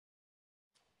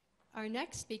Our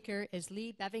next speaker is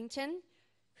Beavington,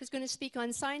 who's going to speak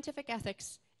on scientific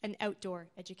ethics and outdoor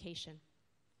education.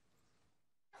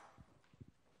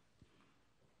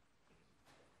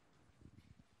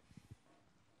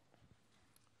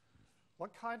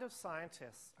 What kind of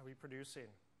scientists are we producing?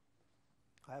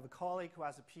 I have a colleague who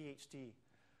has a PhD.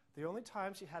 The only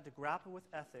time she had to grapple with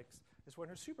ethics is when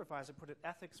her supervisor put an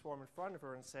ethics form in front of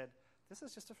her and said, "This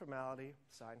is just a formality,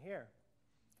 sign here."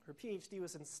 Her PhD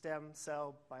was in stem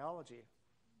cell biology.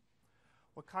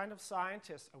 What kind of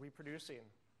scientists are we producing?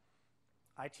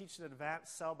 I teach an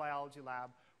advanced cell biology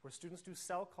lab where students do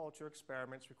cell culture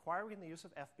experiments requiring the use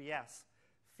of FBS,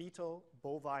 fetal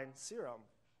bovine serum.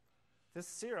 This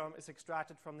serum is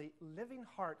extracted from the living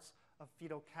hearts of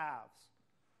fetal calves.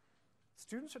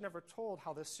 Students are never told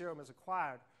how this serum is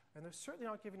acquired, and they're certainly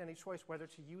not given any choice whether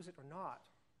to use it or not.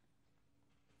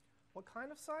 What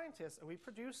kind of scientists are we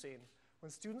producing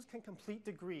when students can complete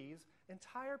degrees,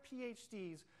 entire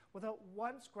PhDs, without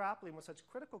once grappling with such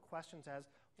critical questions as,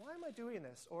 why am I doing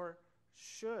this? Or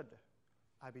should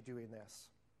I be doing this?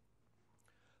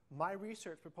 My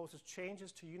research proposes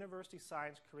changes to university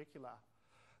science curricula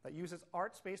that uses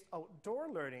arts-based outdoor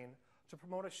learning to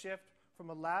promote a shift from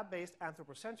a lab-based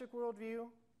anthropocentric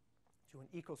worldview to an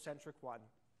ecocentric one.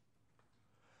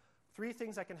 3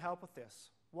 things that can help with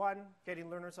this. 1, getting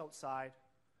learners outside.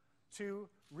 2,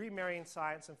 remarrying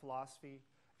science and philosophy.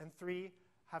 And 3,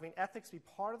 having ethics be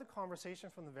part of the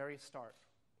conversation from the very start.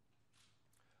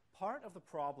 Part of the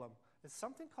problem is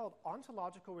something called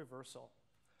ontological reversal.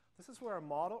 This is where a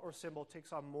model or symbol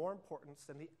takes on more importance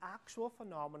than the actual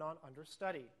phenomenon under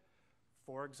study.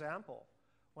 For example,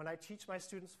 when I teach my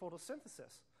students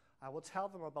photosynthesis, I will tell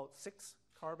them about 6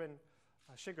 carbon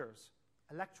sugars,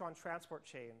 electron transport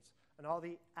chains, and all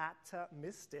the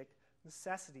atomistic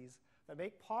necessities that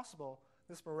make possible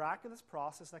this miraculous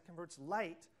process that converts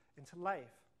light into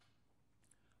life.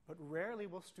 But rarely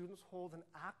will students hold an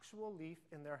actual leaf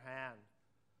in their hand.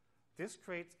 This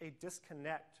creates a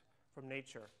disconnect from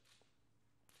nature.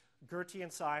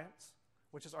 Goethean science,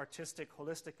 which is artistic,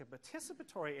 holistic, and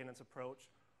participatory in its approach,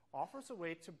 offers a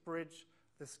way to bridge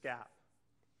this gap.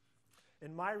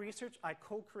 In my research, I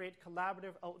co-create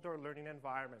collaborative outdoor learning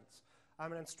environments.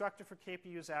 I'm an instructor for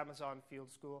KPU's Amazon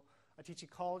Field School. I teach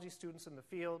ecology students in the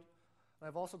field, and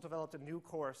I've also developed a new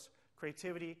course,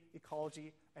 Creativity,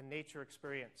 Ecology, and Nature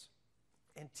Experience.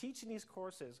 In teaching these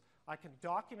courses, I can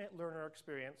document learner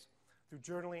experience through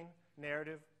journaling,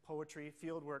 narrative, poetry,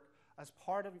 fieldwork as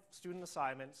part of student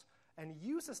assignments, and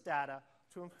use this data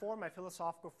to inform my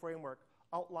philosophical framework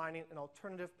outlining an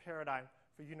alternative paradigm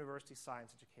for university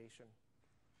science education.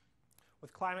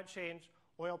 With climate change,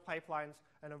 oil pipelines,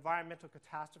 and environmental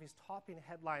catastrophes topping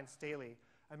headlines daily,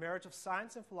 a marriage of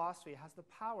science and philosophy has the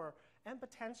power and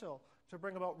potential to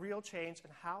bring about real change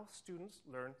in how students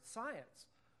learn science.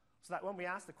 So that when we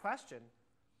ask the question,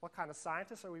 what kind of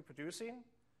scientists are we producing?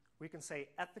 We can say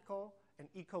ethical and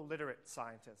eco-literate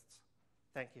scientists.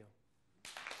 Thank you.